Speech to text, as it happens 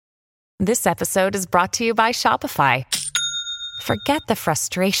This episode is brought to you by Shopify. Forget the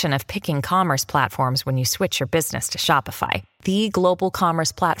frustration of picking commerce platforms when you switch your business to Shopify, the global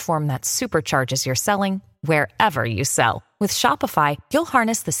commerce platform that supercharges your selling wherever you sell. With Shopify, you'll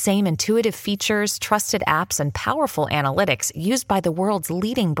harness the same intuitive features, trusted apps, and powerful analytics used by the world's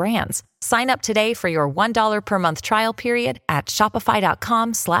leading brands. Sign up today for your $1 per month trial period at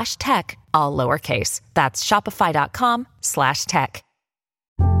shopify.com/tech, all lowercase. That's shopify.com/tech.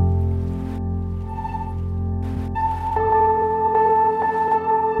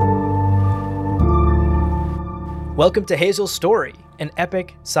 Welcome to Hazel's Story, an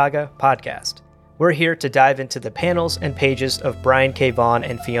epic saga podcast. We're here to dive into the panels and pages of Brian K. Vaughan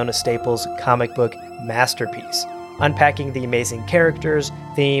and Fiona Staples' comic book masterpiece, unpacking the amazing characters,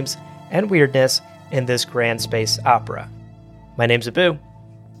 themes, and weirdness in this grand space opera. My name's Abu.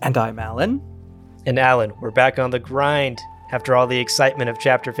 And I'm Alan. And Alan, we're back on the grind after all the excitement of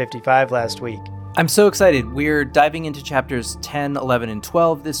Chapter 55 last week. I'm so excited. We're diving into chapters 10, 11, and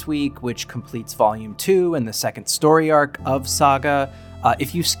 12 this week, which completes Volume 2 and the second story arc of Saga.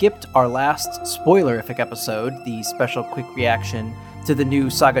 If you skipped our last spoilerific episode, the special quick reaction to the new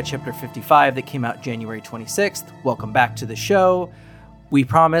Saga Chapter 55 that came out January 26th, welcome back to the show. We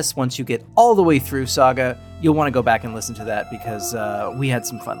promise once you get all the way through Saga, you'll want to go back and listen to that because we had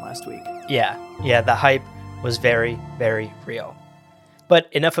some fun last week. Yeah, the hype was very, very real. But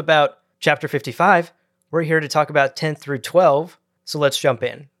enough about Chapter 55, we're here to talk about 10 through 12, so let's jump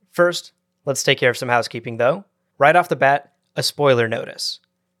in. First, let's take care of some housekeeping though. Right off the bat, a spoiler notice.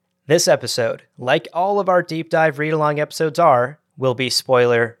 This episode, like all of our deep dive read-along episodes are, will be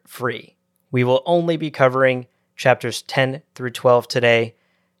spoiler-free. We will only be covering chapters 10 through 12 today,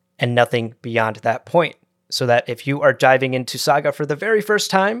 and nothing beyond that point, so that if you are diving into Saga for the very first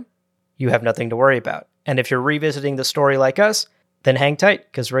time, you have nothing to worry about. And if you're revisiting the story like us, then hang tight,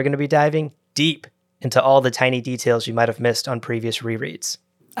 because we're going to be diving deep into all the tiny details you might have missed on previous rereads.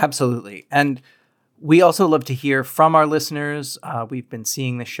 Absolutely. And we also love to hear from our listeners. We've been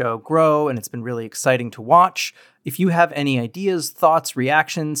seeing the show grow, and it's been really exciting to watch. If you have any ideas, thoughts,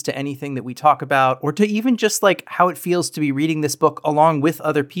 reactions to anything that we talk about, or to even just like how it feels to be reading this book along with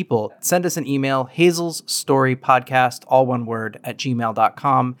other people, send us an email, hazelsstorypodcast, all one word,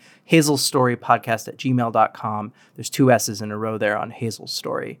 @gmail.com, hazelsstorypodcast@gmail.com. There's 2 S's in a row there on Hazel's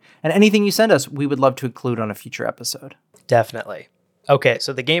Story. And anything you send us, we would love to include on a future episode. Definitely. Okay,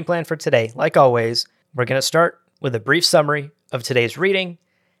 so the game plan for today, like always, we're going to start with a brief summary of today's reading,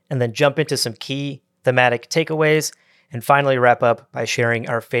 and then jump into some key thematic takeaways, and finally wrap up by sharing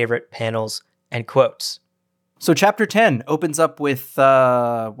our favorite panels and quotes. So chapter 10 opens up with,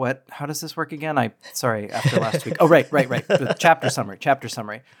 how does this work again? After last week. Oh, right. The chapter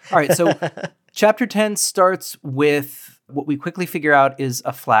summary. All right, so chapter 10 starts with what we quickly figure out is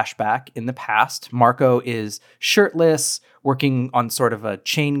a flashback in the past. Marco is shirtless, working on sort of a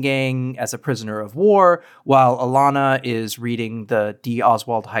chain gang as a prisoner of war, while Alana is reading the D.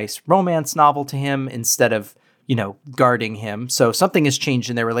 Oswald Heiss romance novel to him instead of, guarding him. So something has changed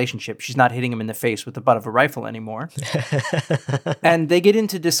in their relationship. She's not hitting him in the face with the butt of a rifle anymore. And they get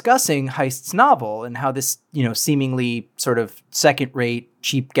into discussing Heist's novel and how this, seemingly sort of second-rate,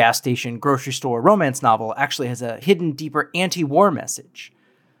 cheap gas station, grocery store romance novel actually has a hidden, deeper anti-war message.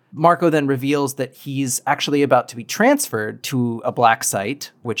 Marco then reveals that he's actually about to be transferred to a black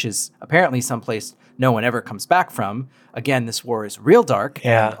site, which is apparently someplace no one ever comes back from. Again, this war is real dark,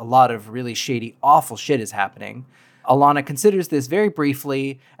 and a lot of really shady, awful shit is happening. Alana considers this very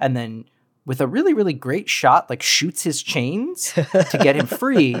briefly, and then with a really, really great shot, shoots his chains to get him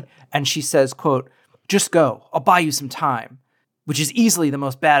free. And she says, quote, "Just go. I'll buy you some time," which is easily the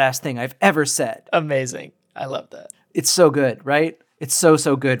most badass thing I've ever said. Amazing. I love that. It's so good, right? It's so,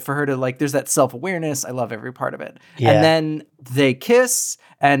 so good for her to there's that self-awareness. I love every part of it. Yeah. And then they kiss,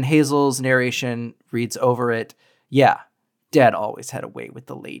 and Hazel's narration reads over it. Yeah, Dad always had a way with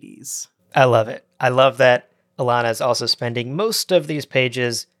the ladies. I love it. I love that Alana is also spending most of these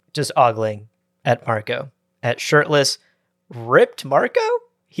pages just ogling at Marco. At shirtless, ripped Marco?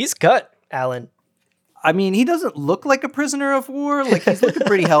 He's cut, Alan. I mean, he doesn't look like a prisoner of war. He's looking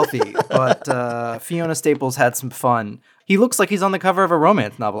pretty healthy. But Fiona Staples had some fun. He looks like he's on the cover of a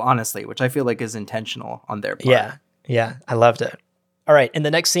romance novel, honestly, which I feel like is intentional on their part. Yeah, I loved it. All right, in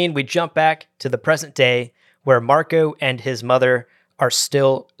the next scene, we jump back to the present day where Marco and his mother are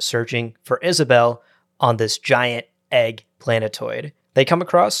still searching for Isabel on this giant egg planetoid. They come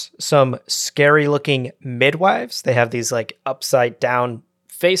across some scary-looking midwives. They have these upside-down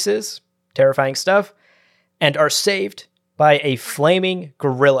faces, terrifying stuff, and are saved by a flaming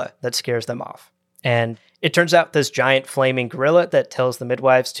gorilla that scares them off. And It turns out this giant flaming gorilla that tells the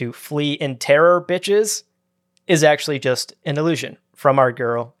midwives to flee in terror, bitches, is actually just an illusion from our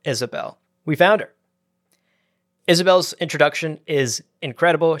girl, Isabel. We found her. Isabel's introduction is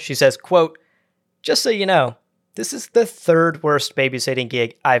incredible. She says, quote, "Just so you know, this is the third worst babysitting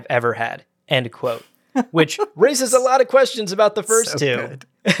gig I've ever had," end quote, which raises a lot of questions about the first two.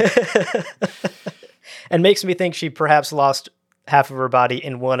 And makes me think she perhaps lost half of her body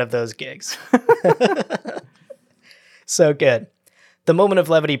in one of those gigs. So good. The moment of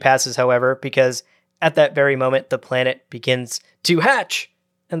levity passes, however, because at that very moment, the planet begins to hatch,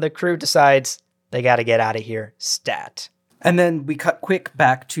 and the crew decides they got to get out of here stat. And then we cut quick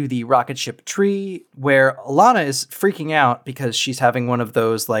back to the rocket ship tree where Alana is freaking out because she's having one of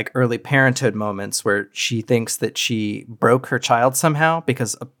those like early parenthood moments where she thinks that she broke her child somehow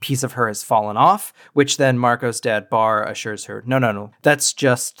because a piece of her has fallen off, which then Marco's dad, Bar, assures her, no, that's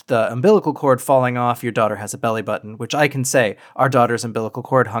just the umbilical cord falling off. Your daughter has a belly button, which I can say our daughter's umbilical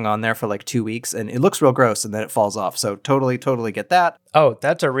cord hung on there for like 2 weeks and it looks real gross and then it falls off. So totally get that. Oh,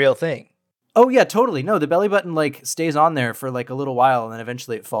 that's a real thing. Oh yeah, totally. No, the belly button like stays on there for like a little while and then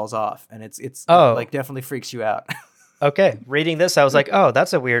eventually it falls off and it's like definitely freaks you out. Okay. Reading this, I was like, oh,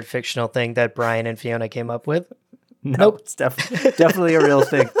 that's a weird fictional thing that Brian and Fiona came up with. Nope. It's definitely a real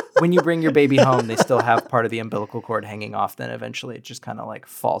thing. When you bring your baby home, they still have part of the umbilical cord hanging off. Then eventually it just kind of like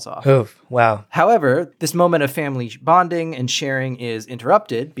falls off. Oof, wow. However, this moment of family bonding and sharing is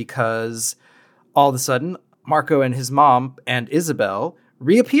interrupted because all of a sudden Marco and his mom and Isabel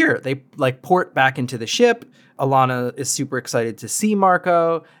reappear. They like port back into the ship. Alana is super excited to see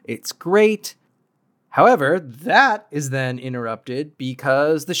Marco. It's great. However, that is then interrupted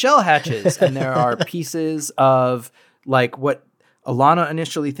because the shell hatches and there are pieces of like what Alana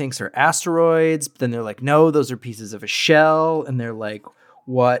initially thinks are asteroids, but then they're like, no, those are pieces of a shell. And they're like,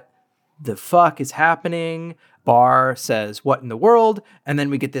 what the fuck is happening? Bar says, what in the world? And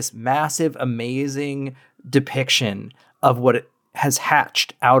then we get this massive, amazing depiction of what it has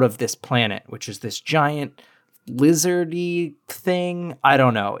hatched out of this planet, which is this giant lizardy thing. I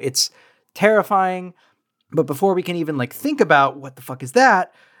don't know. It's terrifying. But before we can even like think about what the fuck is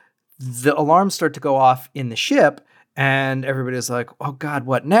that, the alarms start to go off in the ship and everybody's like, oh God,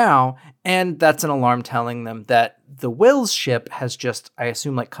 what now? And that's an alarm telling them that the Will's ship has just, I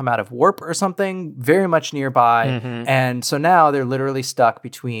assume, like come out of warp or something very much nearby. Mm-hmm. And so now they're literally stuck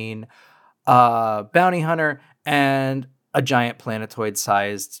between a bounty hunter and a giant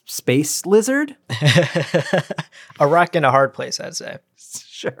planetoid-sized space lizard. A rock in a hard place, I'd say.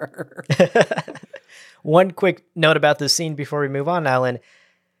 Sure. One quick note about this scene before we move on, Alan.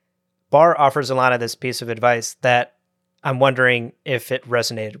 Bar offers Alana this piece of advice that I'm wondering if it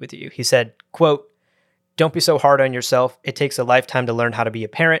resonated with you. He said, quote, "Don't be so hard on yourself. It takes a lifetime to learn how to be a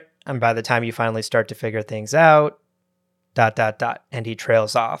parent. And by the time you finally start to figure things out, ... And he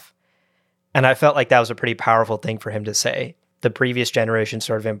trails off. And I felt like that was a pretty powerful thing for him to say. The previous generation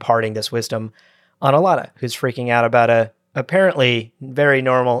sort of imparting this wisdom on Alana, who's freaking out about a apparently very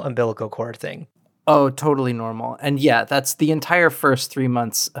normal umbilical cord thing. Oh, totally normal. And yeah, that's the entire first 3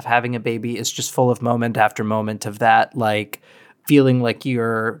 months of having a baby is just full of moment after moment of that, like feeling like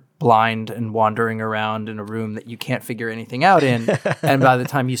you're blind and wandering around in a room that you can't figure anything out in. And by the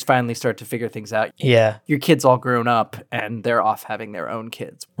time you finally start to figure things out, yeah, your kid's all grown up and they're off having their own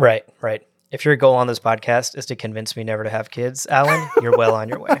kids. Right. If your goal on this podcast is to convince me never to have kids, Alan, you're well on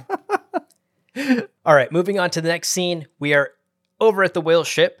your way. All right, moving on to the next scene. We are over at the whale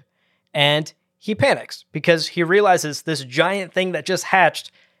ship, and he panics because he realizes this giant thing that just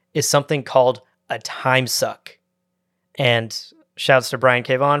hatched is something called a time suck. And shouts to Brian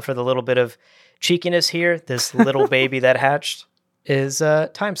K. Vaughan for the little bit of cheekiness here. This little baby that hatched is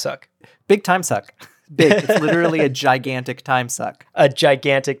time suck. Big time suck. Big. It's literally a gigantic time suck. A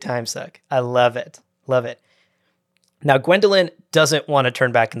gigantic time suck. I love it. Love it. Now, Gwendolyn doesn't want to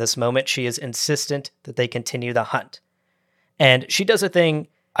turn back in this moment. She is insistent that they continue the hunt. And she does a thing,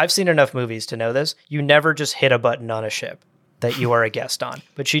 I've seen enough movies to know this. You never just hit a button on a ship that you are a guest on.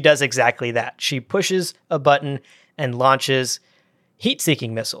 But she does exactly that. She pushes a button and launches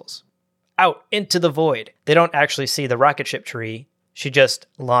heat-seeking missiles out into the void. They don't actually see the rocket ship tree. She just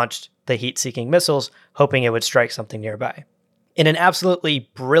launched the heat-seeking missiles, hoping it would strike something nearby. In an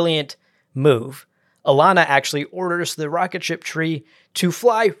absolutely brilliant move, Alana actually orders the rocket ship tree to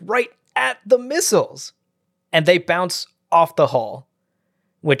fly right at the missiles. And they bounce off the hull,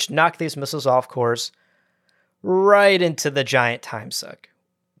 which knock these missiles off course right into the giant time suck.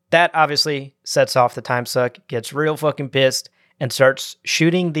 That obviously sets off the time suck, gets real fucking pissed, and starts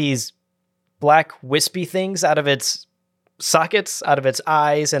shooting these black wispy things out of its sockets, out of its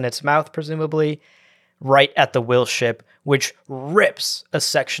eyes and its mouth, presumably, right at the Will ship, which rips a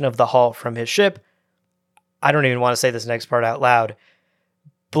section of the hull from his ship. I don't even want to say this next part out loud.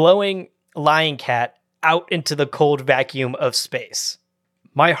 Blowing Lion Cat out into the cold vacuum of space.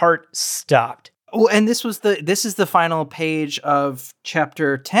 My heart stopped. Oh, and this is the final page of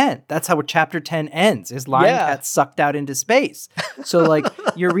chapter 10. That's how chapter 10 ends, is Lion Cat sucked out into space. So like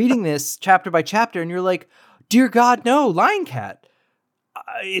you're reading this chapter by chapter and you're like, dear God, no, Lion Cat.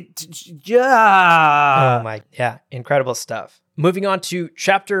 Oh my, yeah, incredible stuff. Moving on to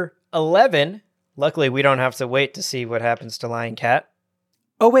chapter 11. Luckily, we don't have to wait to see what happens to Lion Cat.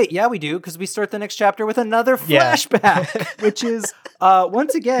 Oh, wait, yeah, we do, because we start the next chapter with another flashback, which is,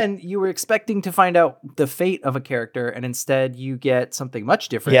 once again, you were expecting to find out the fate of a character, and instead you get something much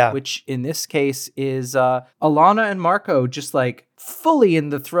different, which in this case is Alana and Marco just like fully in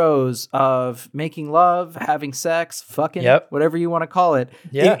the throes of making love, having sex, fucking, whatever you want to call it,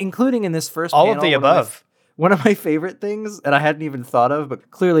 including in this first all panel, of the above. One of my favorite things, and I hadn't even thought of, but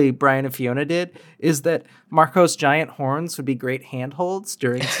clearly Brian and Fiona did, is that Marco's giant horns would be great handholds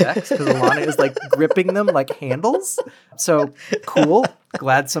during sex because Alana is like gripping them like handles. So cool.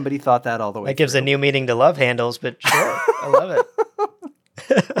 Glad somebody thought that all the way That gives through. a new meaning to love handles, but sure, I love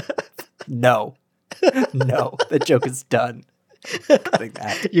it. No, the joke is done. Cutting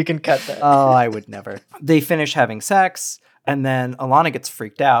that. You can cut that. Oh, I would never. They finish having sex. And then Alana gets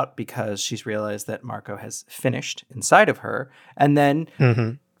freaked out because she's realized that Marco has finished inside of her. And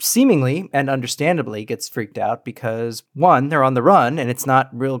then seemingly and understandably gets freaked out because, one, they're on the run and it's not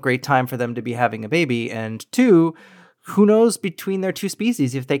real great time for them to be having a baby. And two, who knows between their two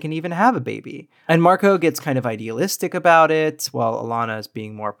species if they can even have a baby. And Marco gets kind of idealistic about it while Alana is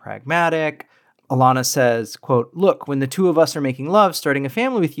being more pragmatic. Alana says, quote, look, when the two of us are making love, starting a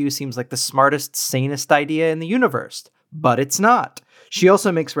family with you seems like the smartest, sanest idea in the universe. But it's not. She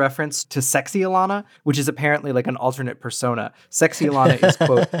also makes reference to Sexy Alana, which is apparently like an alternate persona. Sexy Alana is,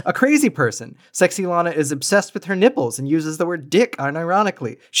 quote, a crazy person. Sexy Alana is obsessed with her nipples and uses the word dick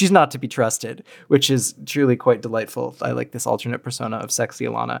unironically. She's not to be trusted, which is truly quite delightful. I like this alternate persona of Sexy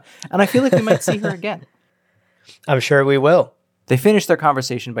Alana. And I feel like we might see her again. I'm sure we will. They finish their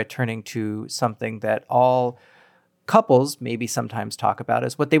conversation by turning to something that all couples maybe sometimes talk about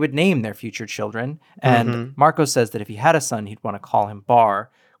as what they would name their future children. And Marco says that if he had a son, he'd want to call him Bar,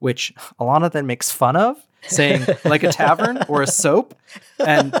 which Alana then makes fun of, saying like a tavern or a soap.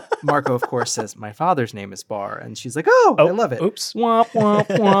 And Marco, of course, says, my father's name is Bar. And she's like, oh, I love it. Oops. Womp, womp,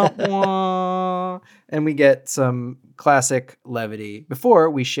 womp, womp. And we get some classic levity before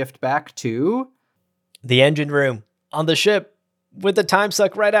we shift back to the engine room on the ship with the time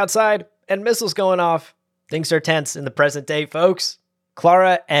suck right outside and missiles going off. Things are tense in the present day, folks.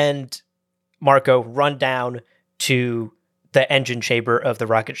 Clara and Marco run down to the engine chamber of the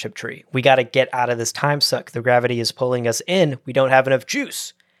rocket ship tree. We got to get out of this time suck. The gravity is pulling us in. We don't have enough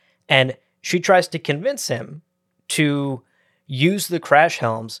juice. And she tries to convince him to use the crash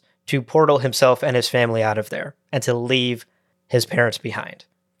helms to portal himself and his family out of there and to leave his parents behind.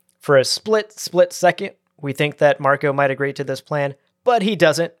 For a split second, we think that Marco might agree to this plan, but he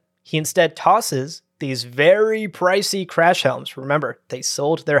doesn't. He instead tosses these very pricey crash helms. Remember, they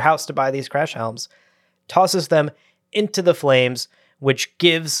sold their house to buy these crash helms. Tosses them into the flames, which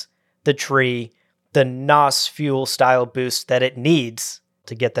gives the tree the NOS fuel style boost that it needs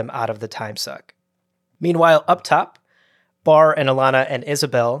to get them out of the time suck. Meanwhile, up top, Bar and Alana and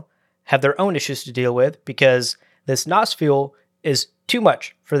Isabel have their own issues to deal with because this NOS fuel is too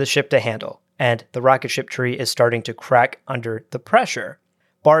much for the ship to handle, and the rocket ship tree is starting to crack under the pressure.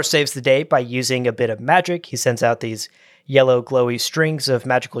 Bar saves the day by using a bit of magic. He sends out these yellow glowy strings of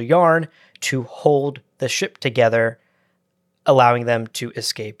magical yarn to hold the ship together, allowing them to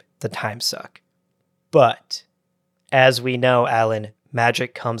escape the time suck. But, as we know, Alan,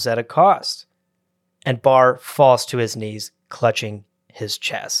 magic comes at a cost. And Bar falls to his knees, clutching his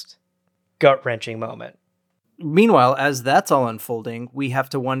chest. Gut-wrenching moment. Meanwhile, as that's all unfolding, we have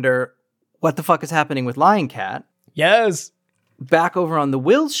to wonder what the fuck is happening with Lion Cat. Yes! Back over on the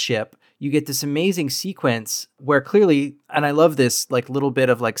Will's ship, you get this amazing sequence where clearly, and I love this like little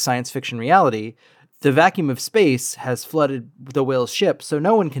bit of like science fiction reality, the vacuum of space has flooded the Will's ship, so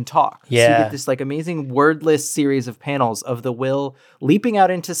no one can talk. Yeah. So you get this like amazing wordless series of panels of the Will leaping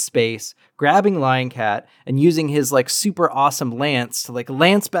out into space, grabbing Lion Cat, and using his like super awesome lance to like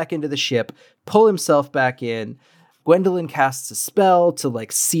lance back into the ship, pull himself back in. Gwendolyn casts a spell to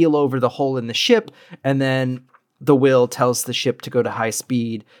like seal over the hole in the ship, and then the Will tells the ship to go to high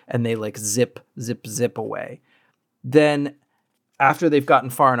speed, and they like zip away. Then after they've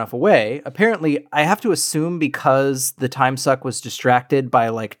gotten far enough away, apparently I have to assume because the time suck was distracted by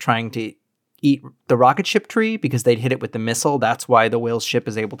like trying to eat the rocket ship tree because they'd hit it with the missile. That's why the whale's ship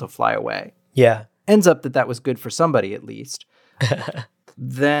is able to fly away. Yeah. Ends up that was good for somebody at least.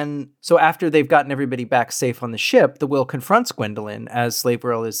 Then, so after they've gotten everybody back safe on the ship, the whale confronts Gwendolyn as Slave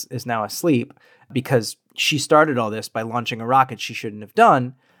Girl is now asleep because she started all this by launching a rocket she shouldn't have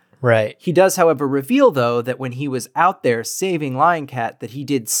done. Right. He does, however, reveal, though, that when he was out there saving Lion Cat, that he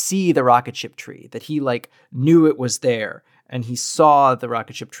did see the rocket ship tree, that he knew it was there, and he saw the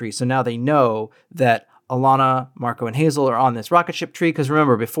rocket ship tree. So now they know that Alana, Marco, and Hazel are on this rocket ship tree. Because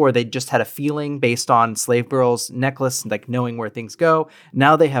remember, before they just had a feeling based on Slave Girl's necklace, knowing where things go.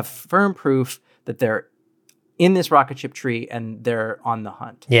 Now they have firm proof that they're in this rocket ship tree and they're on the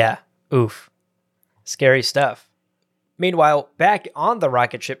hunt. Yeah. Oof. Scary stuff. Meanwhile, back on the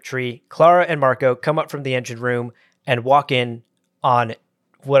rocket ship tree, Clara and Marco come up from the engine room and walk in on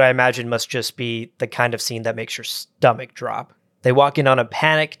what I imagine must just be the kind of scene that makes your stomach drop. They walk in on a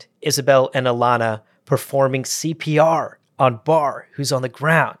panicked Isabel and Alana performing CPR on Bar, who's on the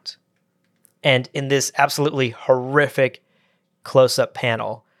ground. And in this absolutely horrific close-up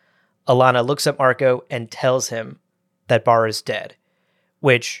panel, Alana looks at Marco and tells him that Bar is dead,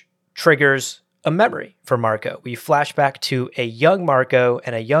 which triggers a memory for Marco. We flash back to a young Marco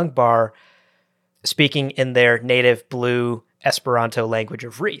and a young Bar speaking in their native blue Esperanto language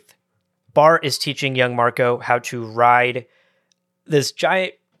of Wreath. Bar is teaching young Marco how to ride this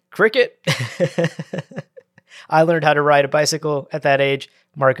giant cricket. I learned how to ride a bicycle at that age.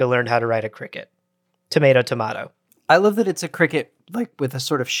 Marco learned how to ride a cricket. Tomato, tomato. I love that it's a cricket with a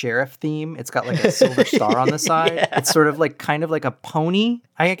sort of sheriff theme. It's got a silver star on the side. Yeah. It's sort of kind of like a pony,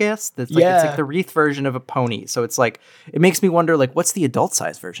 I guess. It's like the Wreath version of a pony. So it's it makes me wonder what's the adult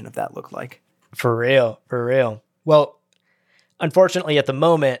size version of that look like? For real. Well, unfortunately at the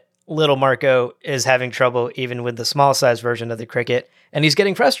moment, little Marco is having trouble even with the small size version of the cricket, and he's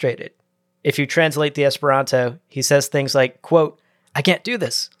getting frustrated. If you translate the Esperanto, he says things like, quote, "I can't do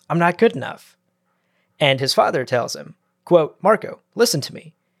this. I'm not good enough." And his father tells him, quote, "Marco, listen to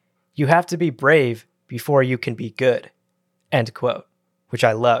me. You have to be brave before you can be good," end quote, which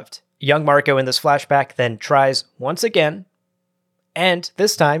I loved. Young Marco in this flashback then tries once again, and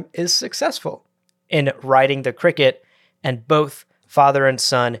this time is successful in riding the cricket, and both father and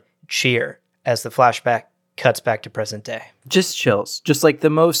son cheer as the flashback cuts back to present day. Just chills. Just the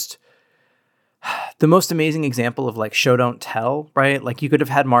most amazing example of show don't tell, right? You could have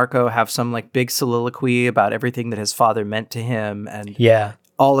had Marco have some big soliloquy about everything that his father meant to him and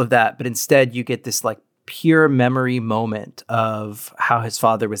all of that. But instead you get this pure memory moment of how his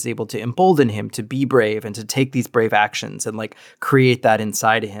father was able to embolden him to be brave and to take these brave actions and create that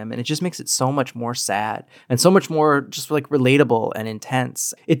inside of him. And it just makes it so much more sad and so much more just relatable and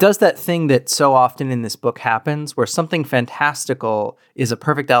intense. It does that thing that so often in this book happens where something fantastical is a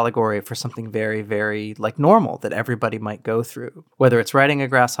perfect allegory for something very, very normal that everybody might go through. Whether it's riding a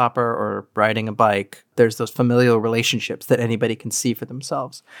grasshopper or riding a bike, there's those familial relationships that anybody can see for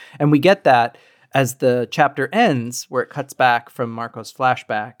themselves. And we get that as the chapter ends, where it cuts back from Marco's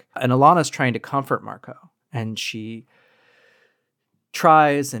flashback, and Alana's trying to comfort Marco, and she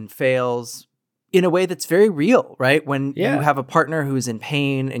tries and fails in a way that's very real, right? When you have a partner who is in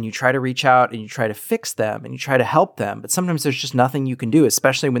pain and you try to reach out and you try to fix them and you try to help them, but sometimes there's just nothing you can do,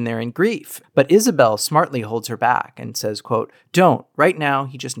 especially when they're in grief. But Isabel smartly holds her back and says, quote, "Don't. Right now,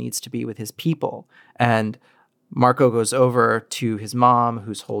 he just needs to be with his people." And Marco goes over to his mom,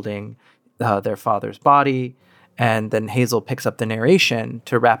 who's holding their father's body, and then Hazel picks up the narration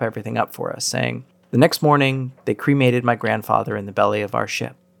to wrap everything up for us, saying, "The next morning, they cremated my grandfather in the belly of our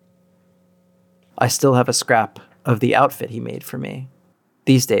ship. I still have a scrap of the outfit he made for me.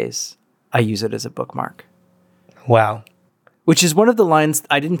 These days, I use it as a bookmark." Wow. Which is one of the lines,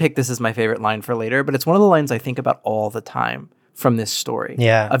 I didn't pick this as my favorite line for later, but it's one of the lines I think about all the time from this story.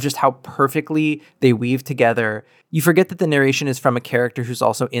 Yeah. Of just how perfectly they weave together. You forget that the narration is from a character who's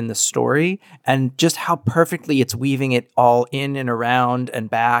also in the story, and just how perfectly it's weaving it all in and around and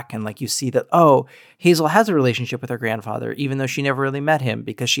back. And you see that, oh, Hazel has a relationship with her grandfather, even though she never really met him,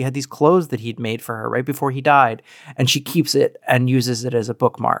 because she had these clothes that he'd made for her right before he died. And she keeps it and uses it as a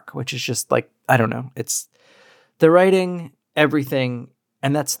bookmark, which is just I don't know. It's the writing, everything.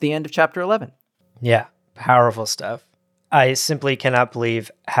 And that's the end of chapter 11. Yeah. Powerful stuff. I simply cannot believe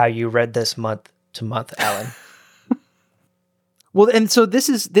how you read this month to month, Alan. Well, and so this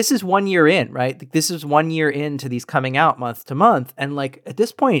is 1 year in, right? This is 1 year into these coming out month to month. And at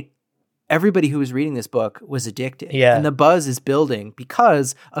this point, everybody who was reading this book was addicted. Yeah. And the buzz is building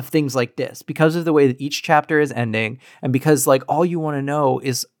because of things like this, because of the way that each chapter is ending. And because all you want to know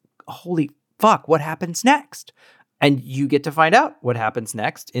is, holy fuck, what happens next? And you get to find out what happens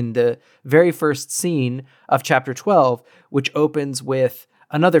next in the very first scene of chapter 12, which opens with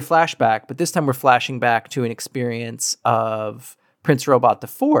another flashback, but this time we're flashing back to an experience of Prince Robot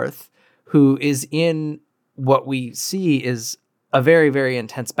IV, who is in what we see is a very, very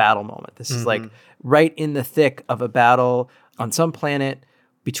intense battle moment. This is like right in the thick of a battle on some planet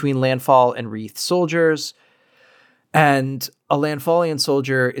between Landfall and Wreath soldiers. And a Landfallian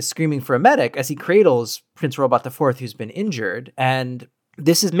soldier is screaming for a medic as he cradles Prince Robot IV, who's been injured. And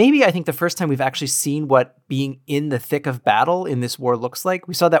this is maybe, I think, the first time we've actually seen what being in the thick of battle in this war looks like.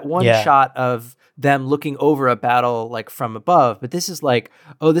 We saw that one shot of them looking over a battle like from above, but this is like,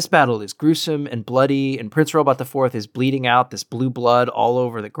 oh, this battle is gruesome and bloody, and Prince Robot IV is bleeding out this blue blood all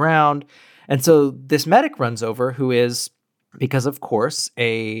over the ground. And so this medic runs over, who is, because of course,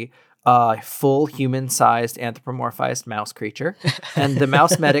 a full human-sized anthropomorphized mouse creature. And the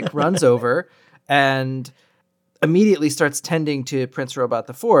mouse medic runs over and immediately starts tending to Prince Robot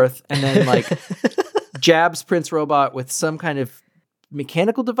IV, and then like jabs Prince Robot with some kind of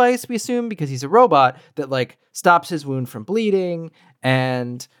mechanical device, we assume, because he's a robot, that like stops his wound from bleeding.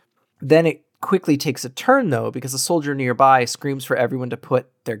 And then it quickly takes a turn, though, because a soldier nearby screams for everyone to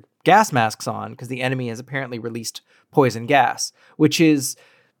put their gas masks on because the enemy has apparently released poison gas, which is,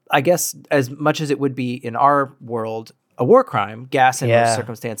 I guess, as much as it would be in our world, a war crime. Gas in most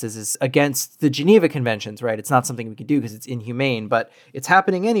circumstances is against the Geneva Conventions, right? It's not something we could do because it's inhumane, but it's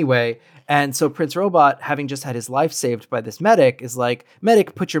happening anyway. And so Prince Robot, having just had his life saved by this medic, is like,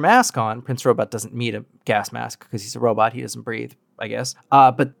 medic, put your mask on. Prince Robot doesn't need a gas mask because he's a robot. He doesn't breathe, I guess.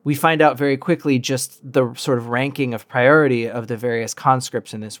 But we find out very quickly just the sort of ranking of priority of the various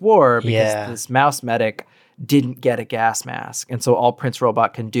conscripts in this war, because this mouse medic didn't get a gas mask. And so all Prince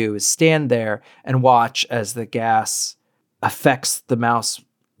Robot can do is stand there and watch as the gas affects the mouse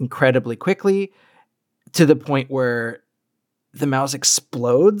incredibly quickly, to the point where the mouse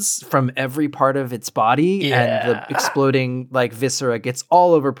explodes from every part of its body, and the exploding like viscera gets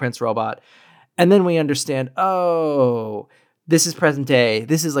all over Prince Robot. And then we understand, oh, this is present day.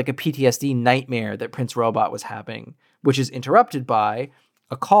 This is like a PTSD nightmare that Prince Robot was having, which is interrupted by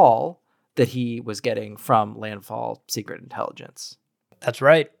a call that he was getting from Landfall Secret Intelligence. That's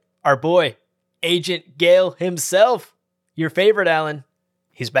right. Our boy, Agent Gale himself. Your favorite, Alan.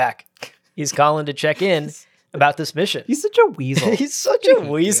 He's back. He's calling to check in about this mission. He's such a weasel. He's such a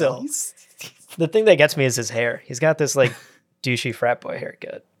weasel. The thing that gets me is his hair. He's got this like douchey frat boy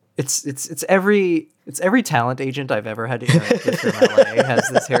haircut. It's every talent agent I've ever had to interact with in LA has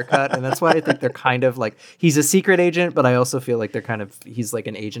this haircut, and that's why I think they're kind of like, he's a secret agent, but I also feel like he's like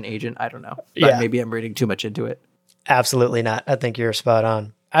an agent. I don't know. But maybe I'm reading too much into it. Absolutely not. I think you're spot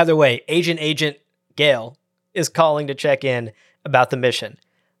on. Either way, Agent Gale is calling to check in about the mission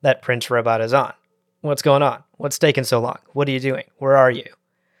that Prince Robot is on. What's going on? What's taking so long? What are you doing? Where are you?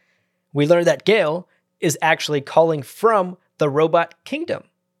 We learn that Gale is actually calling from the Robot Kingdom,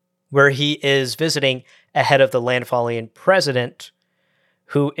 where he is visiting ahead of the Landfallian president,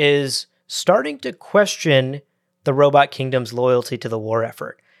 who is starting to question the Robot Kingdom's loyalty to the war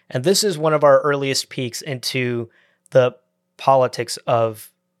effort. And this is one of our earliest peeks into the politics of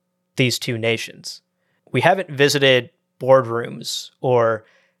these two nations. We haven't visited boardrooms or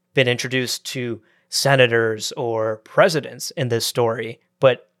been introduced to senators or presidents in this story,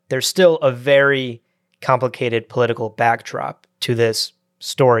 but there's still a very complicated political backdrop to this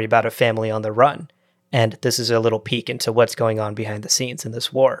story about a family on the run. And this is a little peek into what's going on behind the scenes in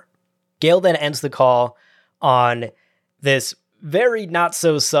this war. Gale then ends the call on this very not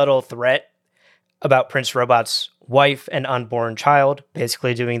so subtle threat about Prince Robot's wife and unborn child,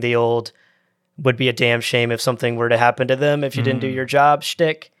 basically doing the old, would be a damn shame if something were to happen to them if you didn't do your job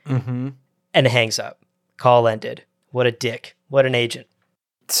shtick, and hangs up. Call ended. What a dick. What an agent.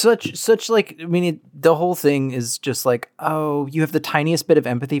 Such like, I mean, the whole thing is just like, oh, you have the tiniest bit of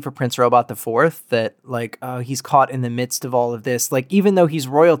empathy for Prince Robot IV, that like, oh, he's caught in the midst of all of this. Like, even though he's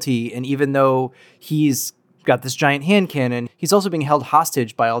royalty and even though he's got this giant hand cannon, he's also being held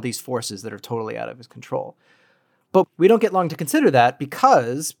hostage by all these forces that are totally out of his control. But we don't get long to consider that,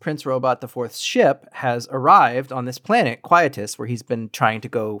 because Prince Robot IV's ship has arrived on this planet, Quietus, where he's been trying to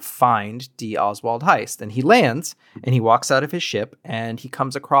go find D. Oswald Heist. And he lands, and he walks out of his ship, and he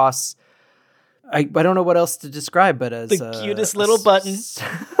comes across, I don't know what else to describe, but as the cutest little button.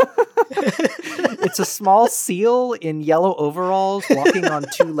 It's a small seal in yellow overalls walking on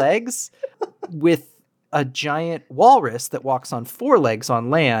two legs with a giant walrus that walks on four legs on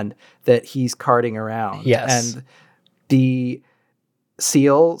land that he's carting around. Yes. And the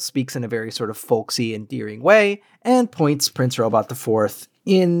seal speaks in a very sort of folksy, endearing way and points Prince Robot IV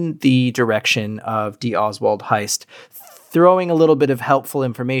in the direction of D. Oswald Heist, throwing a little bit of helpful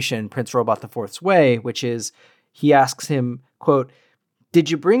information Prince Robot IV's way, which is he asks him, quote, "Did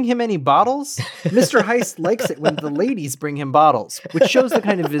you bring him any bottles? Mr. Heist likes it when the ladies bring him bottles," which shows the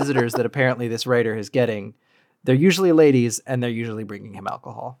kind of visitors that apparently this writer is getting. They're usually ladies, and they're usually bringing him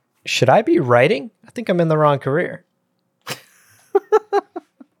alcohol. Should I be writing? I think I'm in the wrong career.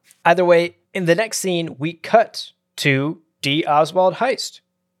 Either way, in the next scene, we cut to D. Oswald Heist,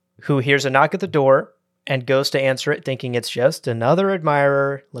 who hears a knock at the door and goes to answer it thinking it's just another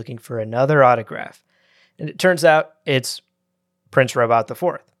admirer looking for another autograph. And it turns out it's Prince Robot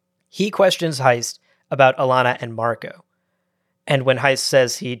IV. He questions Heist about Alana and Marco. And when Heist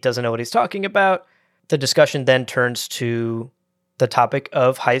says he doesn't know what he's talking about, the discussion then turns to the topic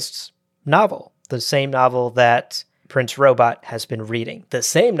of Heist's novel, the same novel that Prince Robot has been reading, the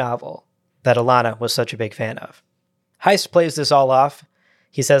same novel that Alana was such a big fan of. Heist plays this all off.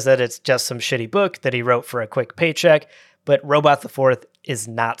 He says that it's just some shitty book that he wrote for a quick paycheck, but Robot IV is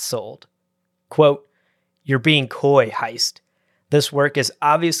not sold. Quote, "You're being coy, Heist. This work is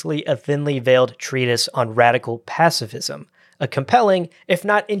obviously a thinly veiled treatise on radical pacifism, a compelling, if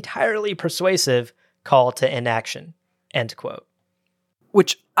not entirely persuasive, call to inaction." End quote.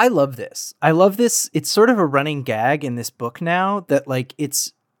 Which I love this. I love this. It's sort of a running gag in this book now that like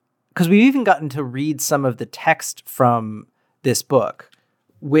it's because we've even gotten to read some of the text from this book,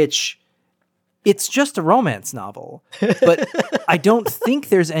 which it's just a romance novel, but I don't think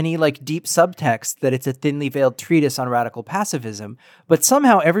there's any like deep subtext that it's a thinly veiled treatise on radical pacifism, but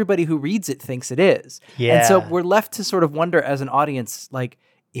somehow everybody who reads it thinks it is. Yeah. And so we're left to sort of wonder as an audience, like,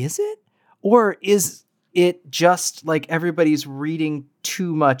 is it? Or is it just like everybody's reading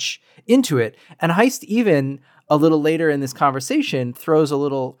too much into it? And Heist even a little later in this conversation throws a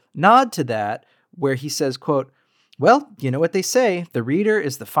little nod to that where he says, quote, "Well, you know what they say, the reader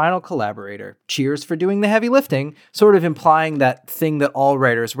is the final collaborator. Cheers for doing the heavy lifting," sort of implying that thing that all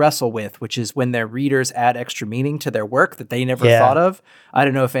writers wrestle with, which is when their readers add extra meaning to their work that they never thought of. I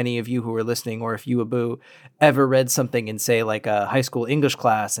don't know if any of you who are listening or if you, Abu, ever read something in, say, like a high school English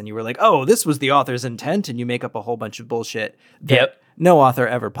class and you were like, oh, this was the author's intent, and you make up a whole bunch of bullshit that no author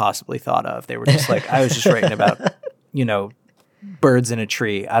ever possibly thought of. They were just like, I was just writing about, birds in a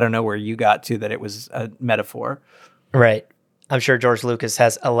tree. I don't know where you got to that it was a metaphor. Right. I'm sure George Lucas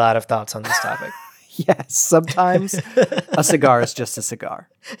has a lot of thoughts on this topic. Yes, sometimes a cigar is just a cigar.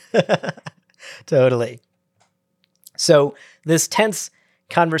 Totally. So this tense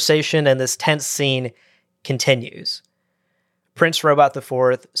conversation and this tense scene continues. Prince Robot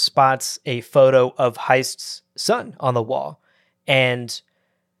IV spots a photo of Heist's son on the wall, and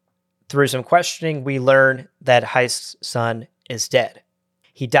through some questioning, we learn that Heist's son is dead.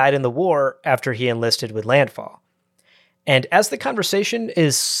 He died in the war after he enlisted with Landfall. And as the conversation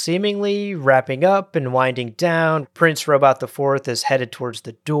is seemingly wrapping up and winding down, Prince Robot IV is headed towards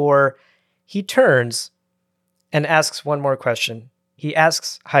the door. He turns and asks one more question. He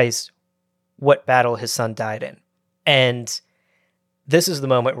asks Heist what battle his son died in. And this is the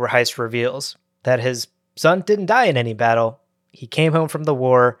moment where Heist reveals that his son didn't die in any battle. He came home from the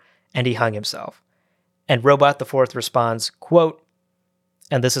war and he hung himself. And Robot IV responds, quote,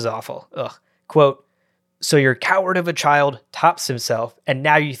 and this is awful, quote, "So your coward of a child tops himself, and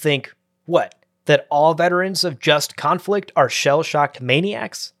now you think, what, that all veterans of just conflict are shell-shocked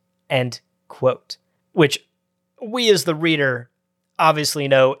maniacs?" End quote. Which we as the reader obviously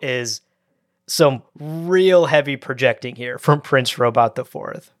know is some real heavy projecting here from Prince Robot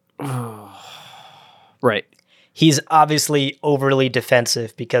IV. Right. He's obviously overly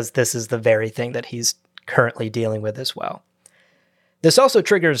defensive because this is the very thing that he's currently dealing with as well. This also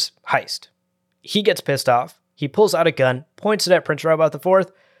triggers Heist. He gets pissed off. He pulls out a gun, points it at Prince Robot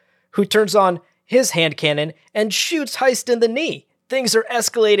IV, who turns on his hand cannon and shoots Heist in the knee. Things are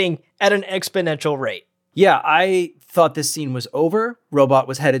escalating at an exponential rate. Yeah, I thought this scene was over. Robot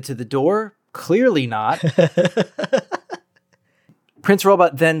was headed to the door. Clearly not. Prince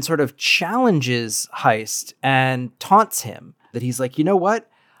Robot then sort of challenges Heist and taunts him that he's like, you know what?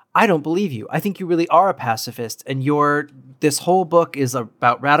 I don't believe you. I think you really are a pacifist, and this whole book is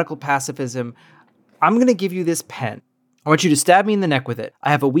about radical pacifism. I'm going to give you this pen. I want you to stab me in the neck with it.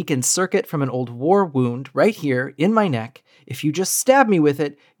 I have a weakened circuit from an old war wound right here in my neck. If you just stab me with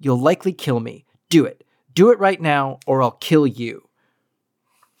it, you'll likely kill me. Do it. Do it right now, or I'll kill you.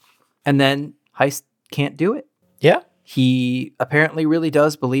 And then Heist can't do it. Yeah. He apparently really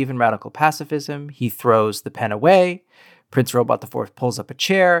does believe in radical pacifism. He throws the pen away. Prince Robot IV pulls up a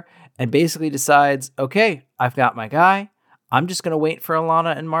chair and basically decides, okay, I've got my guy. I'm just going to wait for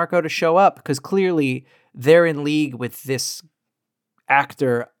Alana and Marco to show up because clearly they're in league with this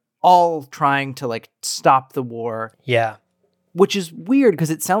actor, all trying to like stop the war. Yeah. Which is weird because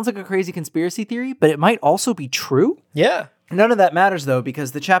it sounds like a crazy conspiracy theory, but it might also be true. Yeah. None of that matters, though,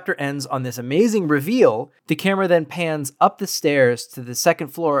 because the chapter ends on this amazing reveal. The camera then pans up the stairs to the second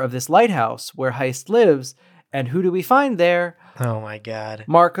floor of this lighthouse where Heist lives. And who do we find there? Oh, my God.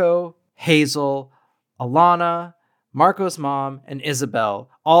 Marco, Hazel, Alana, Marco's mom, and Isabel,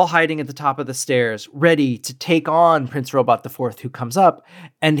 all hiding at the top of the stairs, ready to take on Prince Robot IV, who comes up.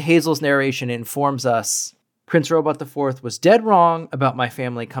 And Hazel's narration informs us, Prince Robot IV was dead wrong about my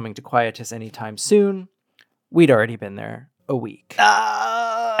family coming to Quietus anytime soon. We'd already been there a week.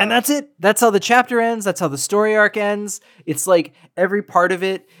 And that's it. That's how the chapter ends. That's how the story arc ends. It's like every part of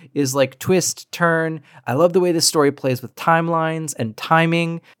it is like twist, turn. I love the way this story plays with timelines and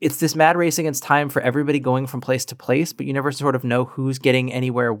timing. It's this mad race against time for everybody going from place to place, but you never sort of know who's getting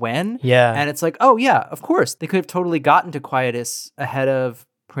anywhere when. Yeah. And it's like, oh yeah, of course. They could have totally gotten to Quietus ahead of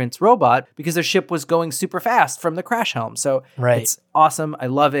Prince Robot because their ship was going super fast from the crash helm. So It's awesome. I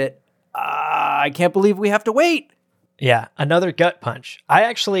love it. I can't believe we have to wait. Yeah, another gut punch. I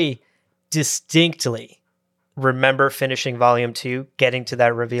actually distinctly remember finishing volume 2, getting to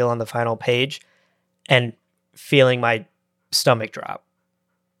that reveal on the final page, and feeling my stomach drop.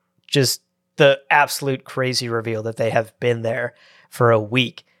 Just the absolute crazy reveal that they have been there for a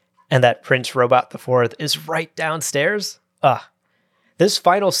week, and that Prince Robot IV is right downstairs. This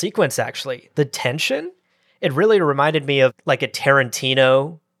final sequence, actually, the tension, it really reminded me of like a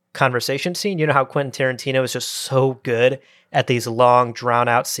Tarantino conversation scene. You know how Quentin Tarantino is just so good at these long,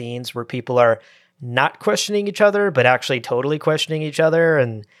 drawn-out scenes where people are not questioning each other, but actually totally questioning each other,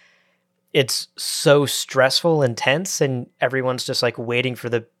 and it's so stressful and tense, and everyone's just like waiting for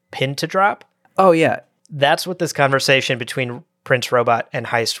the pin to drop. Oh, yeah. That's what this conversation between Prince Robot and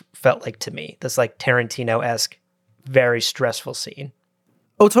Heist felt like to me. This like Tarantino-esque, very stressful scene.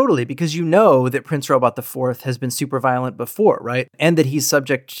 Oh, totally, because you know that Prince Robot IV has been super violent before, right? And that he's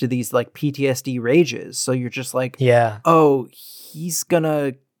subject to these like PTSD rages. So you're just like, yeah, oh, he's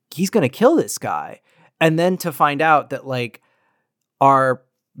gonna kill this guy. And then to find out that like our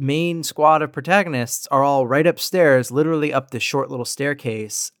main squad of protagonists are all right upstairs, literally up this short little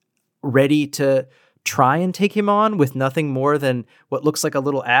staircase, ready to try and take him on with nothing more than what looks like a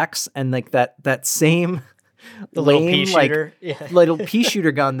little axe and like that same the little pea shooter, little pea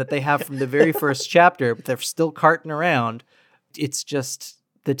shooter gun that they have from the very first chapter, but they're still carting around. It's just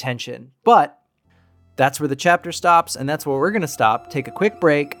the tension. But that's where the chapter stops, and that's where we're going to stop. Take a quick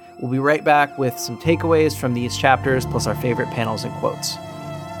break. We'll be right back with some takeaways from these chapters, plus our favorite panels and quotes.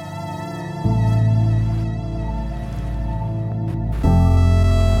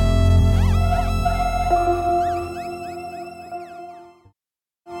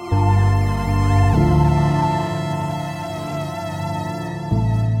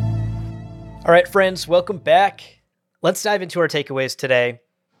 All right, friends, welcome back. Let's dive into our takeaways today.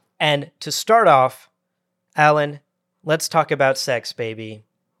 And to start off, Alan, let's talk about sex, baby.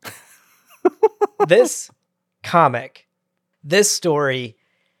 This comic, this story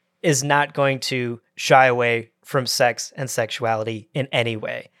is not going to shy away from sex and sexuality in any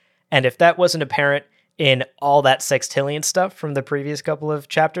way. And if that wasn't apparent in all that sextillion stuff from the previous couple of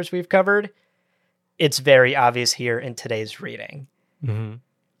chapters we've covered, it's very obvious here in today's reading. Mm-hmm.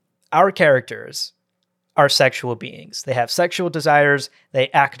 Our characters are sexual beings. They have sexual desires, they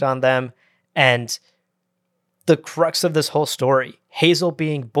act on them, and the crux of this whole story, Hazel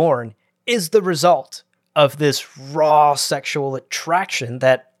being born, is the result of this raw sexual attraction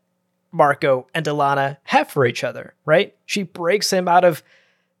that Marco and Alana have for each other, right? She breaks him out of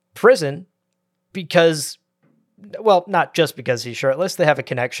prison because, well, not just because he's shirtless, they have a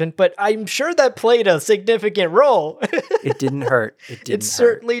connection, but I'm sure that played a significant role. It didn't hurt. It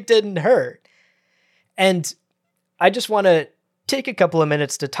certainly didn't hurt. And I just want to take a couple of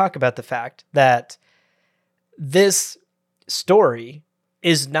minutes to talk about the fact that this story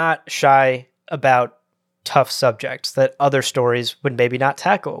is not shy about tough subjects that other stories would maybe not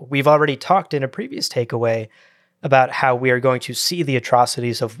tackle. We've already talked in a previous takeaway about how we are going to see the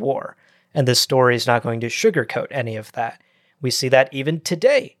atrocities of war, and this story is not going to sugarcoat any of that. We see that even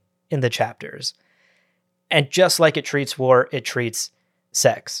today in the chapters. And just like it treats war, it treats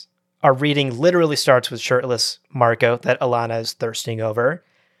sex. Our reading literally starts with shirtless Marco that Alana is thirsting over.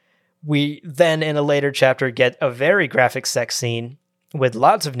 We then, in a later chapter, get a very graphic sex scene with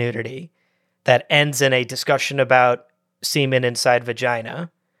lots of nudity that ends in a discussion about semen inside vagina.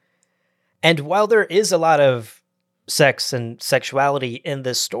 And while there is a lot of sex and sexuality in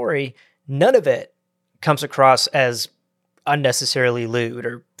this story, none of it comes across as unnecessarily lewd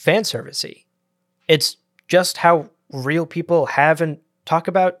or fan servicey. It's just how real people have and talk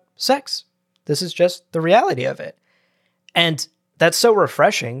about sex. This is just the reality of it. And that's so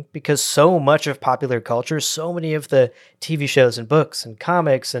refreshing because so much of popular culture, so many of the TV shows and books and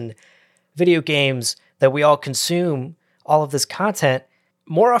comics and video games that we all consume, all of this content,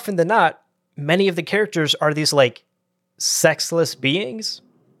 more often than not, many of the characters are these like sexless beings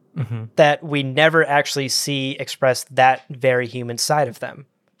that we never actually see express that very human side of them.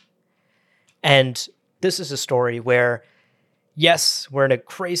 And this is a story where, yes, we're in a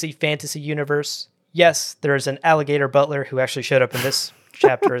crazy fantasy universe. Yes, there's an alligator butler who actually showed up in this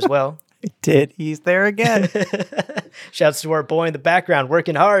chapter as well. He did. He's there again. Shouts to our boy in the background,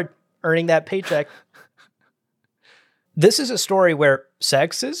 working hard, earning that paycheck. This is a story where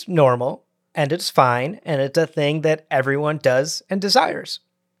sex is normal and it's fine and it's a thing that everyone does and desires,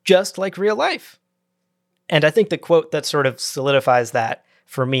 just like real life. And I think the quote that sort of solidifies that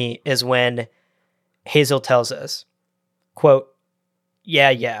for me is when Hazel tells us, quote,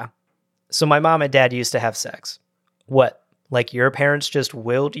 yeah. So my mom and dad used to have sex. What? Like your parents just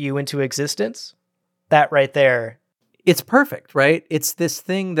willed you into existence? That right there. It's perfect, right? It's this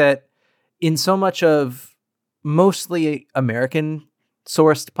thing that in so much of mostly American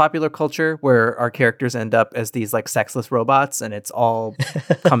sourced popular culture where our characters end up as these like sexless robots and it's all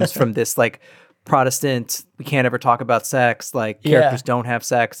comes from this like Protestant, we can't ever talk about sex, like characters don't have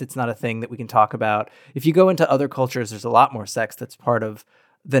sex. It's not a thing that we can talk about. If you go into other cultures, there's a lot more sex that's part of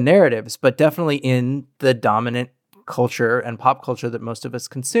the narratives, but definitely in the dominant culture and pop culture that most of us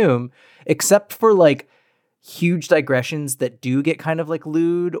consume, except for like huge digressions that do get kind of like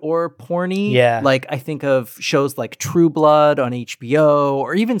lewd or porny. Yeah. Like I think of shows like True Blood on HBO,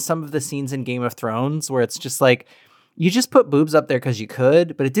 or even some of the scenes in Game of Thrones where it's just like, you just put boobs up there because you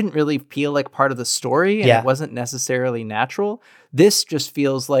could, but it didn't really feel like part of the story and it wasn't necessarily natural. This just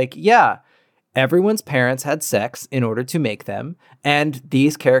feels like, everyone's parents had sex in order to make them. And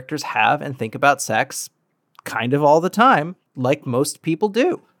these characters have and think about sex kind of all the time, like most people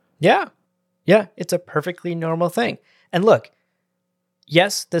do. Yeah, it's a perfectly normal thing. And look,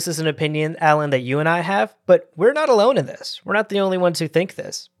 yes, this is an opinion, Alan, that you and I have, but we're not alone in this. We're not the only ones who think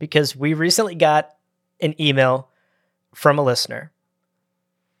this, because we recently got an email from a listener.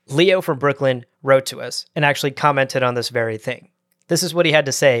 Leo from Brooklyn wrote to us and actually commented on this very thing. This is what he had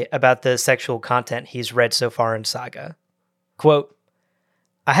to say about the sexual content he's read so far in Saga. Quote,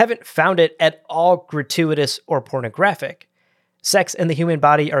 I haven't found it at all gratuitous or pornographic. Sex and the human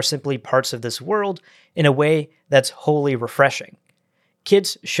body are simply parts of this world in a way that's wholly refreshing.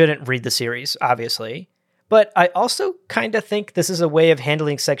 Kids shouldn't read the series, obviously, but I also kind of think this is a way of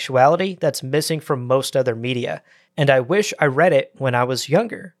handling sexuality that's missing from most other media, and I wish I read it when I was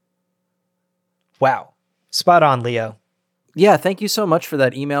younger. Wow. Spot on, Leo. Yeah, thank you so much for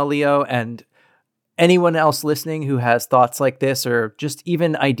that email, Leo. And anyone else listening who has thoughts like this or just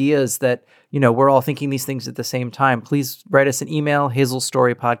even ideas that, we're all thinking these things at the same time, please write us an email,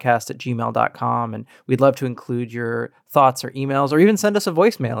 hazelstorypodcast@gmail.com. And we'd love to include your thoughts or emails or even send us a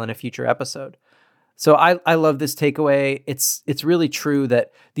voicemail in a future episode. So I love this takeaway. It's really true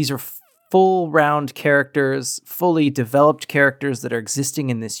that these are full round characters, fully developed characters that are existing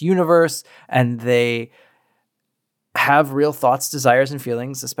in this universe, and they have real thoughts, desires, and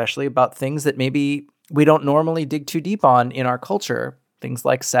feelings, especially about things that maybe we don't normally dig too deep on in our culture. Things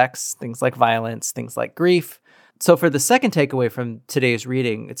like sex, things like violence, things like grief. So for the second takeaway from today's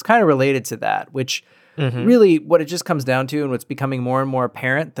reading, it's kind of related to that, which really what it just comes down to and what's becoming more and more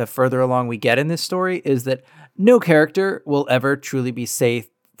apparent the further along we get in this story is that no character will ever truly be safe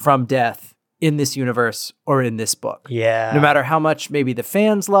from death in this universe or in this book. Yeah. No matter how much maybe the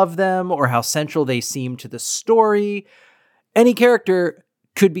fans love them or how central they seem to the story, any character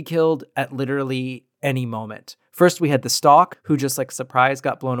could be killed at literally any moment. First, we had the Stalk, who just like surprise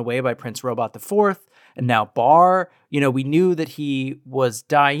got blown away by Prince Robot IV. And now Bar, we knew that he was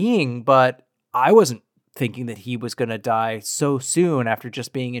dying, but I wasn't thinking that he was going to die so soon after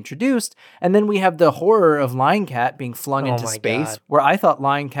just being introduced. And then we have the horror of Lion Cat being flung into space, where I thought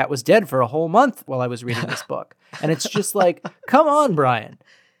Lion Cat was dead for a whole month while I was reading this book. And it's just like, come on, Brian.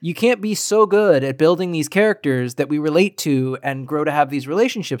 You can't be so good at building these characters that we relate to and grow to have these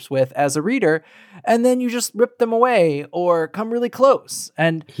relationships with as a reader, and then you just rip them away or come really close.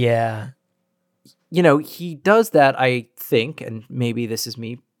 And he does that, I think, and maybe this is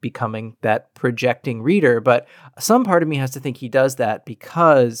me becoming that projecting reader, but some part of me has to think he does that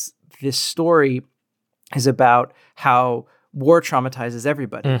because this story is about how war traumatizes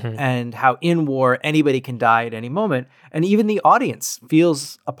everybody and how in war anybody can die at any moment. And even the audience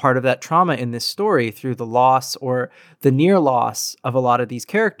feels a part of that trauma in this story through the loss or the near loss of a lot of these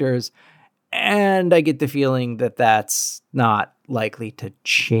characters. And I get the feeling that that's not likely to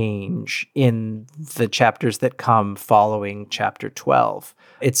change in the chapters that come following chapter 12.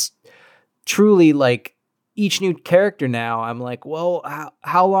 It's truly like each new character now, I'm like, well,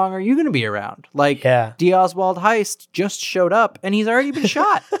 how long are you going to be around? Like, Yeah. D. Oswald Heist just showed up and he's already been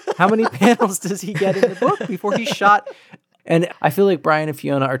shot. How many panels does he get in the book before he's shot? And I feel like Brian and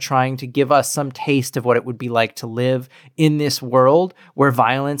Fiona are trying to give us some taste of what it would be like to live in this world where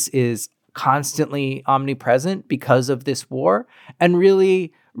violence is constantly omnipresent because of this war, and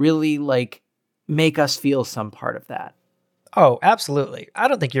really, really like make us feel some part of that. Oh, absolutely. I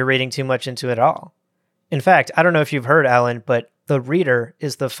don't think you're reading too much into it at all. In fact, I don't know if you've heard, Alan, but the reader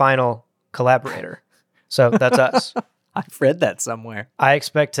is the final collaborator. So that's us. I've read that somewhere. I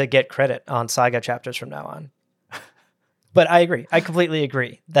expect to get credit on Saga chapters from now on. But I agree. I completely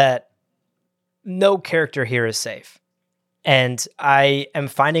agree that no character here is safe. And I am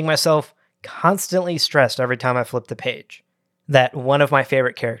finding myself constantly stressed every time I flip the page that one of my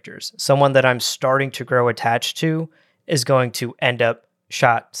favorite characters, someone that I'm starting to grow attached to, is going to end up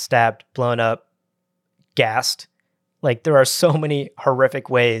shot, stabbed, blown up, gassed. Like, there are so many horrific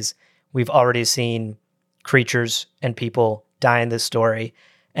ways we've already seen creatures and people die in this story,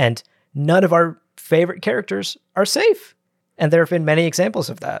 and none of our favorite characters are safe. And there have been many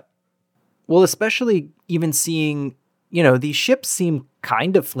examples of that. Well, especially even seeing, these ships seem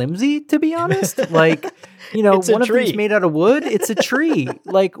kind of flimsy, to be honest. Like, one of them's made out of wood. It's a tree.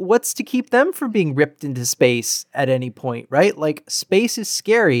 Like, what's to keep them from being ripped into space at any point, right? Like, space is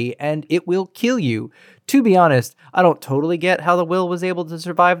scary and it will kill you. To be honest, I don't totally get how the Will was able to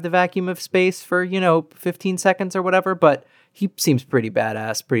survive the vacuum of space for, 15 seconds or whatever, but he seems pretty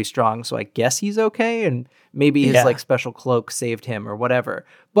badass, pretty strong, so I guess he's okay, and maybe his special cloak saved him or whatever.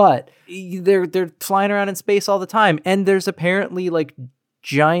 But they're flying around in space all the time, and there's apparently like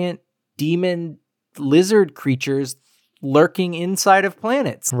giant demon lizard creatures lurking inside of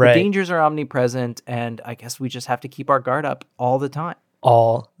planets. Right. The dangers are omnipresent, and I guess we just have to keep our guard up all the time.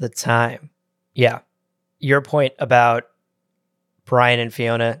 All the time. Yeah. Your point about Brian and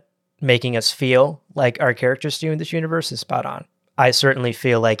Fiona making us feel like our characters do in this universe is spot on. I certainly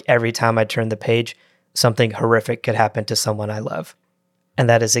feel like every time I turn the page, something horrific could happen to someone I love. And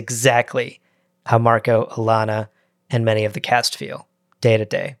that is exactly how Marco, Alana, and many of the cast feel day to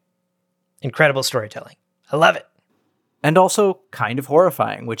day. Incredible storytelling. I love it. And also kind of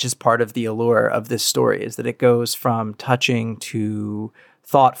horrifying, which is part of the allure of this story, is that it goes from touching to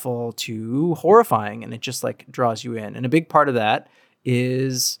thoughtful to horrifying, and it just like draws you in. And a big part of that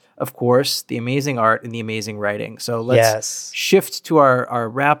is, of course, the amazing art and the amazing writing. So let's shift to our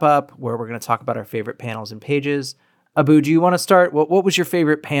wrap up, where we're going to talk about our favorite panels and pages. Abu, do you want to start? What was your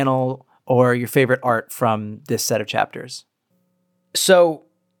favorite panel or your favorite art from this set of chapters? So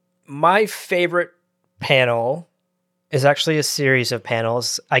my favorite panel is actually a series of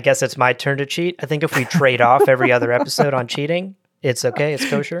panels. I guess it's my turn to cheat. I think if we trade off every other episode on cheating, it's okay. It's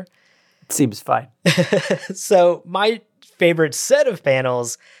kosher. It seems fine. So my favorite set of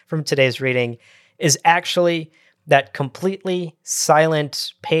panels from today's reading is actually that completely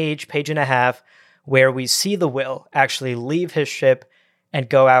silent page and a half, where we see the Will actually leave his ship and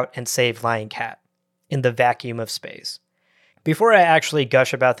go out and save Lion Cat in the vacuum of space. Before I actually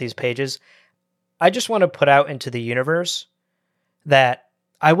gush about these pages, I just want to put out into the universe that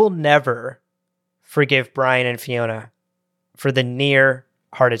I will never forgive Brian and Fiona for the near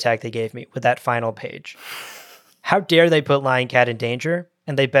heart attack they gave me with that final page. How dare they put Lion Cat in danger,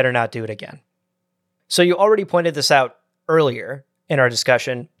 and they better not do it again. So you already pointed this out earlier in our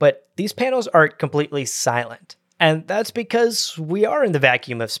discussion, but these panels are completely silent. And that's because we are in the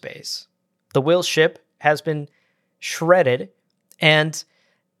vacuum of space. The Will ship has been shredded, and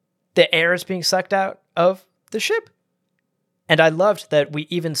the air is being sucked out of the ship. And I loved that we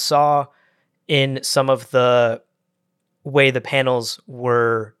even saw in some of the way the panels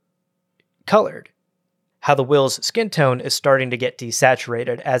were colored, how the Will's skin tone is starting to get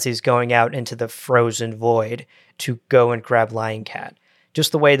desaturated as he's going out into the frozen void to go and grab Lion Cat.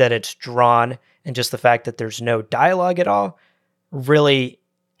 Just the way that it's drawn and just the fact that there's no dialogue at all really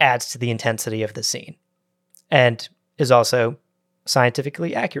adds to the intensity of the scene and is also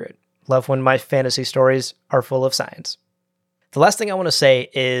scientifically accurate. Love when my fantasy stories are full of science. The last thing I want to say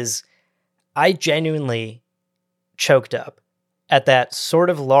is I genuinely choked up at that sort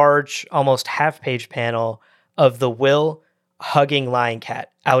of large, almost half-page panel of the Will hugging Lion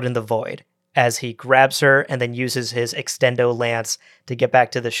Cat out in the void as he grabs her and then uses his extendo lance to get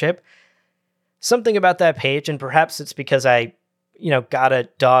back to the ship. Something about that page, and perhaps it's because I, got a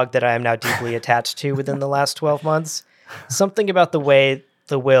dog that I am now deeply attached to within the last 12 months. Something about the way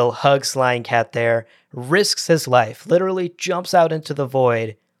the will, hugs Lion Cat there, risks his life, literally jumps out into the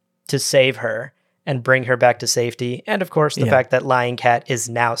void to save her and bring her back to safety. And of course, the fact that Lion Cat is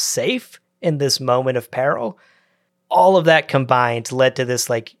now safe in this moment of peril. All of that combined led to this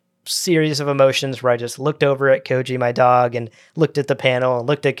like series of emotions where I just looked over at Koji, my dog, and looked at the panel and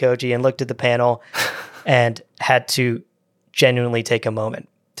looked at Koji and looked at the panel and had to genuinely take a moment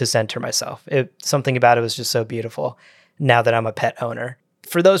to center myself. Something about it was just so beautiful now that I'm a pet owner.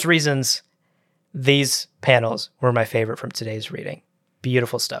 For those reasons, these panels were my favorite from today's reading.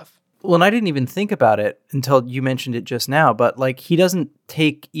 Beautiful stuff. Well, and I didn't even think about it until you mentioned it just now, but like he doesn't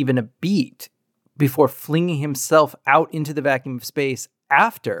take even a beat before flinging himself out into the vacuum of space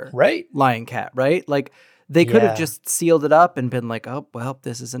after Lion Cat, right? Like they could have just sealed it up and been like, oh, well,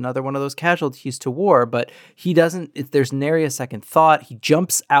 this is another one of those casualties to war, but he doesn't, there's nary a second thought. He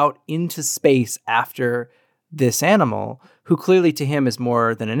jumps out into space after this animal, who clearly to him is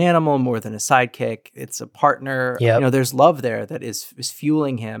more than an animal, more than a sidekick. It's a partner. Yep. You know, there's love there that is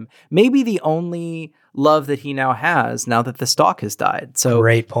fueling him. Maybe the only love that he now has now that the stalk has died. So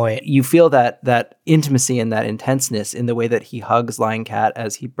great point. You feel that intimacy and that intenseness in the way that he hugs Lion Cat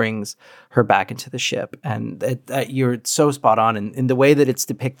as he brings her back into the ship. And you're so spot on in the way that it's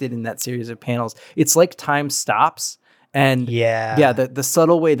depicted in that series of panels. It's like time stops. And the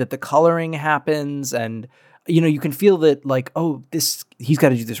subtle way that the coloring happens, and you know, you can feel that like, oh, he's got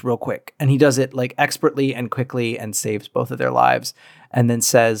to do this real quick. And he does it like expertly and quickly and saves both of their lives. And then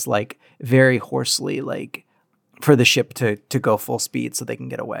says like very hoarsely, like for the ship to go full speed so they can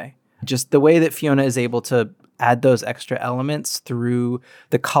get away. Just the way that Fiona is able to add those extra elements through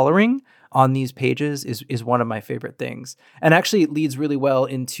the coloring on these pages is one of my favorite things. And actually it leads really well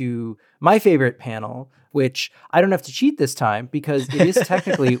into my favorite panel, which I don't have to cheat this time because it is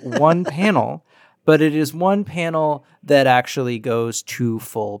technically one panel, but it is one panel that actually goes 2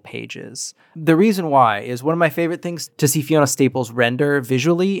 full pages. The reason why is one of my favorite things to see Fiona Staples render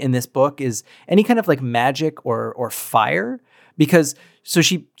visually in this book is any kind of like magic or fire, because so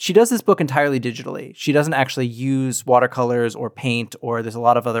she does this book entirely digitally. She doesn't actually use watercolors or paint, or there's a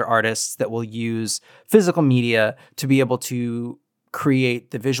lot of other artists that will use physical media to be able to create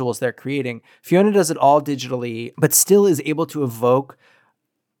the visuals they're creating. Fiona does it all digitally, but still is able to evoke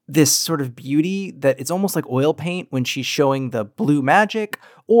this sort of beauty that it's almost like oil paint when she's showing the blue magic,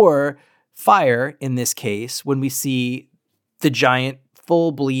 or fire in this case when we see the giant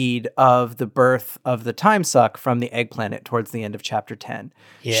full bleed of the birth of the time suck from the egg planet towards the end of chapter 10.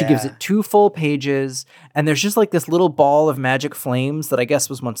 Yeah. She gives it 2 full pages, and there's just like this little ball of magic flames that I guess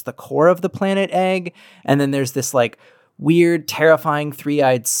was once the core of the planet egg, and then there's this like weird, terrifying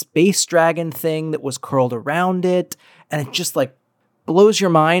 3-eyed space dragon thing that was curled around it, and it just like blows your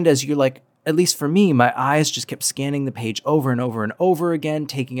mind as you're like, at least for me, my eyes just kept scanning the page over and over and over again,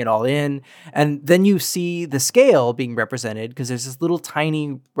 taking it all in. And then you see the scale being represented because there's this little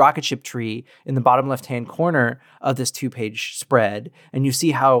tiny rocket ship tree in the bottom left-hand corner of this 2-page spread. And you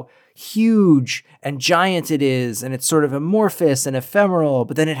see how huge and giant it is. And it's sort of amorphous and ephemeral,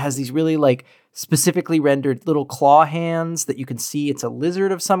 but then it has these really like specifically rendered little claw hands that you can see it's a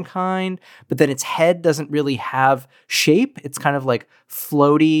lizard of some kind, but then its head doesn't really have shape. It's kind of like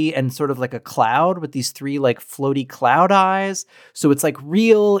floaty and sort of like a cloud with these 3 like floaty cloud eyes. So it's like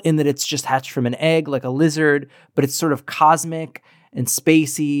real in that it's just hatched from an egg like a lizard, but it's sort of cosmic and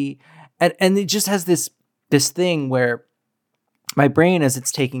spacey. And it just has this thing where my brain, as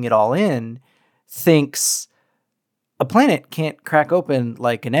it's taking it all in, thinks a planet can't crack open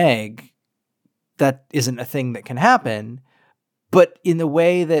like an egg. That isn't a thing that can happen. But in the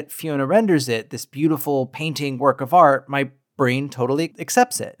way that Fiona renders it, this beautiful painting work of art, my brain totally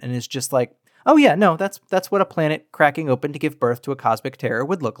accepts it and is just like, oh yeah, no, that's what a planet cracking open to give birth to a cosmic terror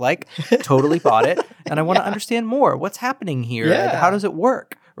would look like. Totally bought it. And I want to understand more. What's happening here? Yeah. How does it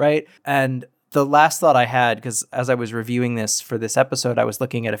work? Right. And the last thought I had, because as I was reviewing this for this episode, I was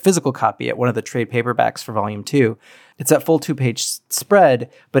looking at a physical copy at one of the trade paperbacks for volume 2. It's that full 2-page spread,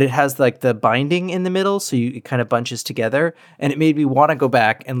 but it has like the binding in the middle, so it kind of bunches together. And it made me want to go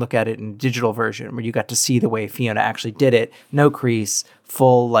back and look at it in digital version, where you got to see the way Fiona actually did it. No crease,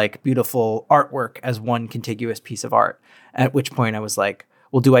 full like beautiful artwork as one contiguous piece of art. At which point I was like,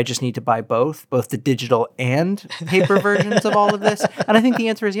 well, do I just need to buy both the digital and paper versions of all of this? And I think the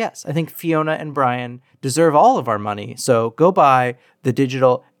answer is yes. I think Fiona and Brian deserve all of our money. So go buy the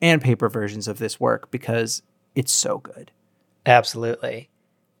digital and paper versions of this work because it's so good. Absolutely.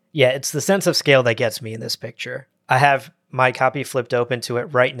 Yeah, it's the sense of scale that gets me in this picture. I have my copy flipped open to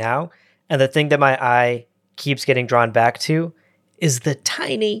it right now, and the thing that my eye keeps getting drawn back to is the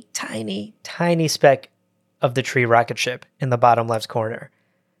tiny, tiny, tiny speck of the tree rocket ship in the bottom left corner.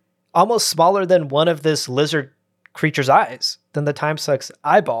 almost smaller than one of this lizard creature's eyes, than the time suck's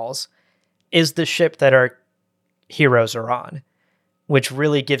eyeballs, is the ship that our heroes are on, which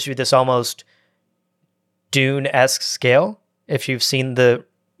really gives you this almost Dune-esque scale. If you've seen the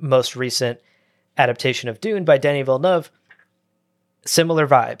most recent adaptation of Dune by Denis Villeneuve, similar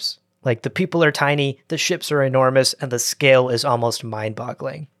vibes. Like, the people are tiny, the ships are enormous, and the scale is almost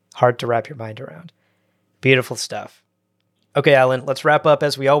mind-boggling. Hard to wrap your mind around. Beautiful stuff. Okay, Alan, let's wrap up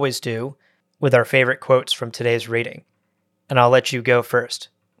as we always do with our favorite quotes from today's reading. And I'll let you go first.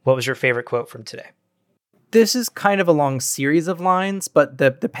 What was your favorite quote from today? This is kind of a long series of lines, but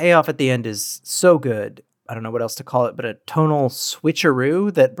the payoff at the end is so good. I don't know what else to call it, but a tonal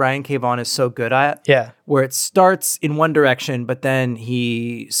switcheroo that Brian K. Vaughan is so good at. Yeah. Where it starts in one direction, but then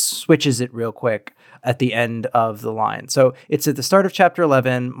he switches it real quick at the end of the line. So it's at the start of chapter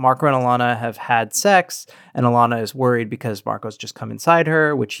 11. Marco and Alana have had sex, and Alana is worried because Marco's just come inside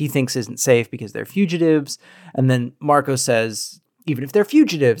her, which he thinks isn't safe because they're fugitives. And then Marco says, even if they're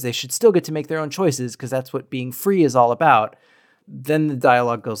fugitives, they should still get to make their own choices because that's what being free is all about. Then the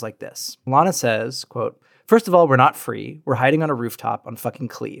dialogue goes like this. Alana says, quote, "First of all, we're not free. We're hiding on a rooftop on fucking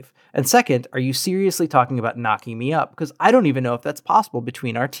Cleve. And second, are you seriously talking about knocking me up? Because I don't even know if that's possible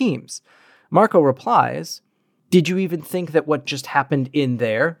between our teams." Marco replies, "Did you even think that what just happened in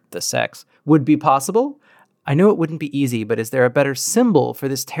there, the sex, would be possible? I know it wouldn't be easy, but is there a better symbol for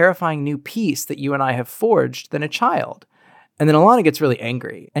this terrifying new peace that you and I have forged than a child?" And then Alana gets really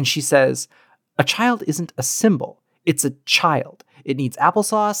angry, and she says, "A child isn't a symbol. It's a child. It needs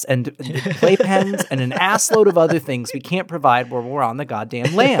applesauce and playpens and an assload of other things we can't provide where we're on the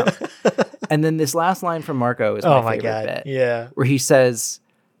goddamn lam." And then this last line from Marco is my favorite bit. Yeah. Where he says,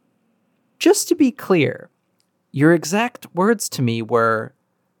 "Just to be clear, your exact words to me were,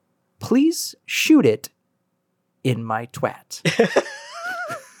 'Please shoot it in my twat.'"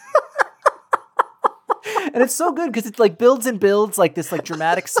 And it's so good because it like builds and builds like this like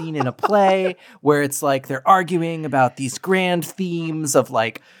dramatic scene in a play where it's like they're arguing about these grand themes of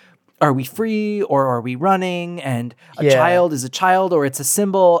like, are we free or are we running? And a child is a child or it's a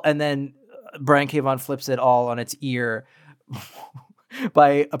symbol. And then Brian K. Vaughan flips it all on its ear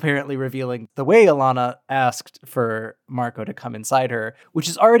by apparently revealing the way Alana asked for Marco to come inside her, which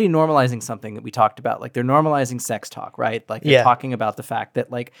is already normalizing something that we talked about. Like they're normalizing sex talk, right? Like they're talking about the fact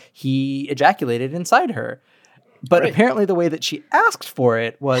that like he ejaculated inside her. But apparently the way that she asked for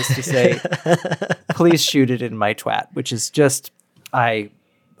it was to say, "Please shoot it in my twat," which is just,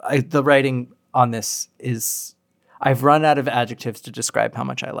 the writing on this is, I've run out of adjectives to describe how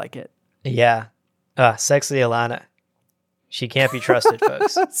much I like it. Yeah. Sexy Alana. She can't be trusted,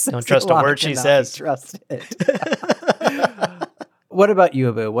 folks. Don't trust a word she says. Trusted. What about you,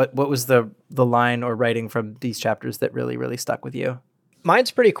 Abu? What was the line or writing from these chapters that really, really stuck with you?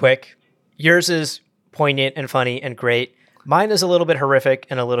 Mine's pretty quick. Yours is poignant and funny and great. Mine is a little bit horrific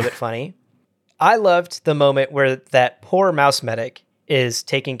and a little bit funny. I loved the moment where that poor mouse medic is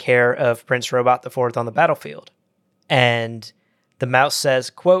taking care of Prince Robot IV on the battlefield. And the mouse says,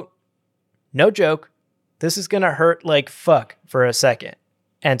 quote, "No joke, this is going to hurt like fuck for a second,"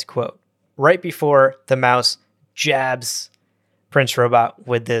 end quote. Right before the mouse jabs Prince Robot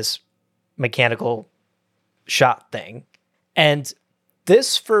with this mechanical shot thing. And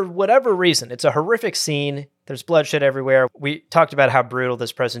this, for whatever reason, it's a horrific scene. There's bloodshed everywhere. We talked about how brutal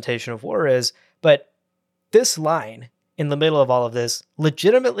this presentation of war is, but this line in the middle of all of this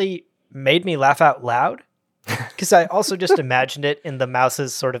legitimately made me laugh out loud because I also just imagined it in the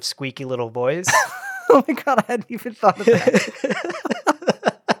mouse's sort of squeaky little voice. Oh my God, I hadn't even thought of that.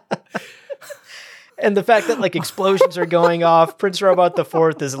 And the fact that like explosions are going off, Prince Robot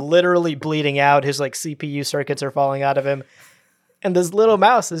IV is literally bleeding out. His like CPU circuits are falling out of him. And this little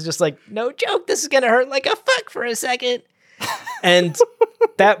mouse is just like, "No joke, this is going to hurt like a fuck for a second." And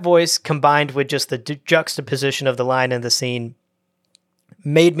that voice combined with just the juxtaposition of the line in the scene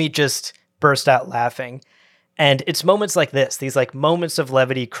made me just burst out laughing. And it's moments like this, these like moments of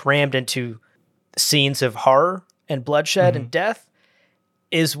levity crammed into scenes of horror and bloodshed and death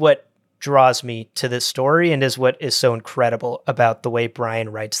is what draws me to this story and is what is so incredible about the way Brian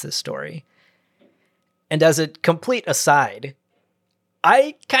writes this story. And as a complete aside,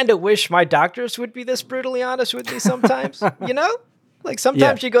 I kind of wish my doctors would be this brutally honest with me sometimes, you know? Like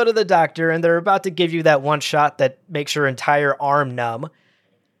sometimes you go to the doctor and they're about to give you that one shot that makes your entire arm numb.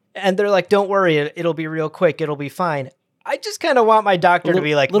 And they're like, "Don't worry, it'll be real quick. It'll be fine." I just kind of want my doctor to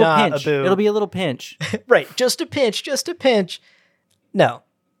be like, "Nah, pinch. Abu." It'll be a little pinch. Right. Just a pinch. No.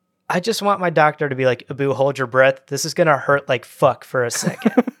 I just want my doctor to be like, "Abu, hold your breath. This is going to hurt like fuck for a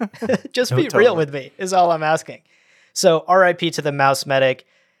second." Just be real with me is all I'm asking. So RIP to the mouse medic.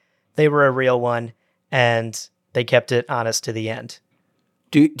 they were a real one, and they kept it honest to the end.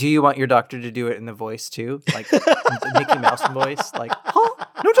 Do you want your doctor to do it in the voice too? Like the Mickey Mouse voice? Like, huh?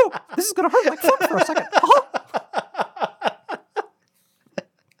 No joke. This is going to hurt like fuck for a second. Huh?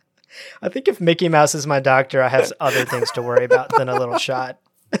 I think if Mickey Mouse is my doctor, I have other things to worry about than a little shot.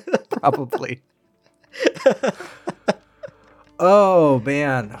 Probably. Oh,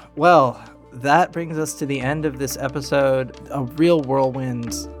 man. Well, that brings us to the end of this episode. A real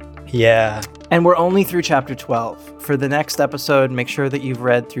whirlwind. Yeah. And we're only through chapter 12. For the next episode, make sure that you've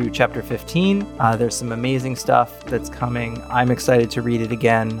read through chapter 15. There's some amazing stuff that's coming. I'm excited to read it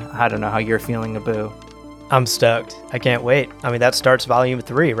again. I don't know how you're feeling, Abu. I'm stoked. I can't wait. I mean, that starts volume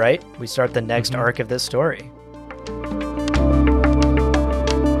 3, right? We start the next arc of this story.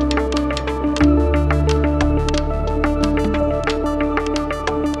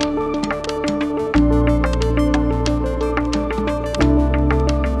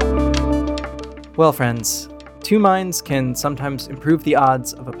 Well, friends, two minds can sometimes improve the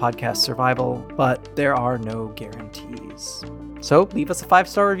odds of a podcast survival, but there are no guarantees. So leave us a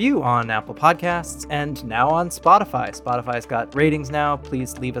 5-star review on Apple Podcasts and now on Spotify. Spotify's got ratings now.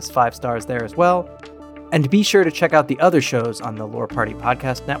 Please leave us 5 stars there as well. And be sure to check out the other shows on the Lore Party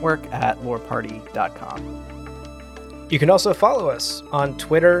Podcast Network at loreparty.com. You can also follow us on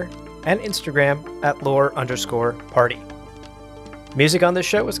Twitter and Instagram at lore_party. Music on this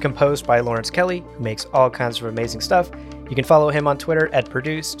show was composed by Lawrence Kelly, who makes all kinds of amazing stuff. You can follow him on Twitter at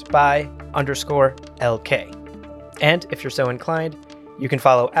producedby_LK. And if you're so inclined, you can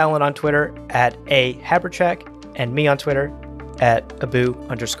follow Alan on Twitter at @Haberchak and me on Twitter at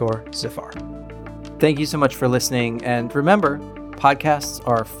Abu_Zafar. Thank you so much for listening. And remember, podcasts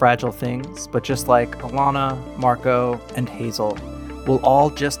are fragile things, but just like Alana, Marco, and Hazel, we'll all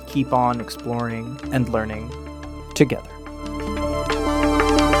just keep on exploring and learning together.